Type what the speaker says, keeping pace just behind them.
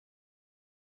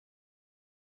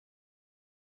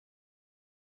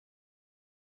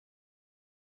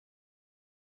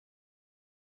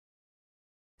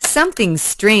Something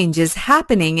strange is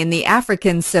happening in the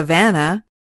African savanna.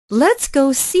 Let's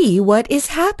go see what is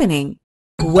happening.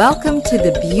 Welcome to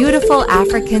the beautiful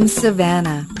African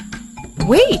savanna.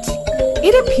 Wait!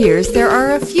 It appears there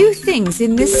are a few things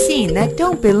in this scene that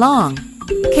don't belong.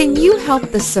 Can you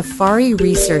help the safari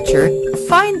researcher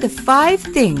find the 5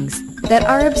 things that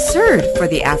are absurd for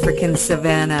the African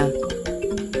savanna?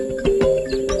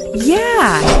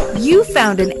 Yeah, you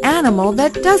found an animal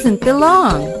that doesn't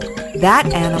belong. That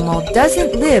animal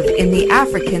doesn't live in the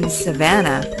African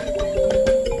savanna.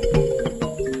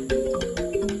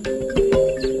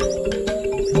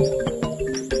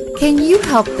 Can you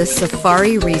help the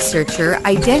safari researcher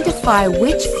identify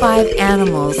which 5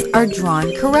 animals are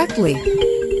drawn correctly?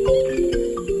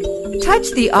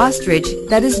 Touch the ostrich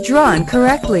that is drawn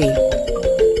correctly.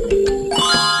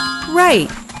 Right,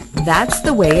 that's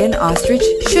the way an ostrich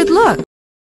should look.